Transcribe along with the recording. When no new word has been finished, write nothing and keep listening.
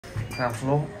Ground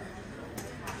floor.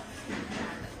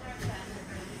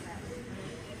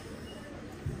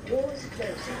 Doors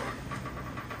closing.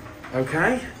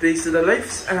 Okay, these are the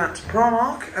lifts at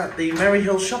Primark at the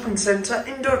Maryhill Shopping Centre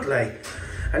in Dudley.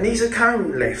 And these are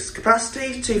Kone lifts.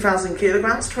 Capacity 2,000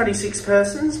 kilograms, 26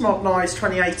 persons, modernised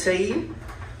 2018.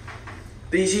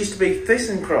 These used to be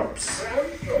Thyssenkrupp's.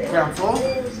 Ground floor.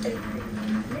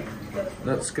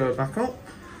 Let's go back up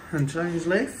and change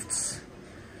lifts.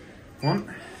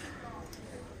 One.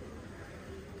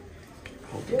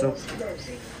 Hold it up.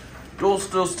 Doors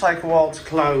does take a while to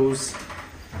close.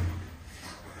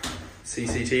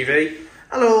 CCTV.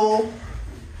 Hello.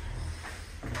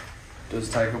 Does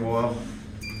take a while.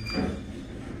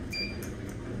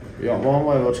 We got one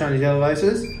where we'll change the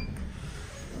elevators.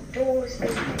 Doors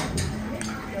open.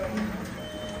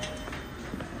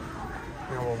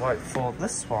 Now we'll wait for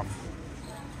this one.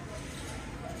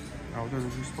 Now we're going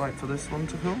to just wait for this one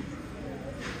to come.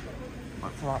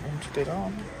 Wait for that one to get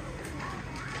on.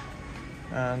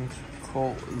 And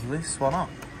call this one up.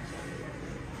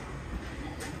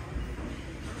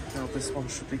 Now this one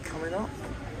should be coming up.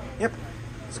 Yep,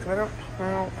 it's coming up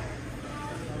now.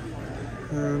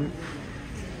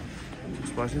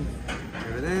 Just waiting.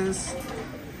 Here it is.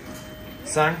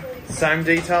 Same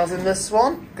details in this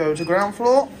one. Go to ground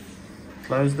floor.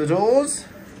 Close the doors.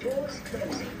 Doors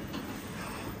closing.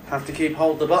 Have to keep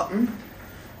hold the button.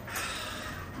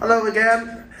 Hello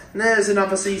again. And there's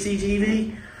another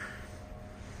CCTV.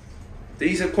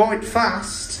 These are quite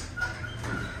fast.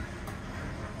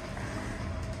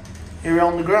 Here we're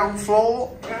on the ground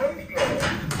floor. Ground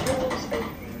floor. Doors open.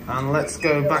 And let's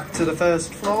go back to the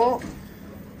first floor.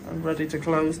 I'm ready to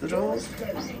close the doors.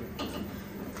 Closing.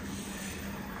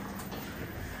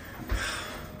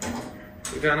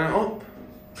 We're going up.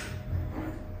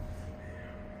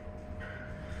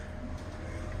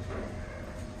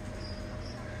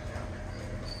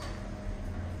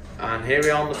 And here we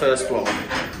are on the first floor.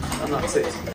 And that's it.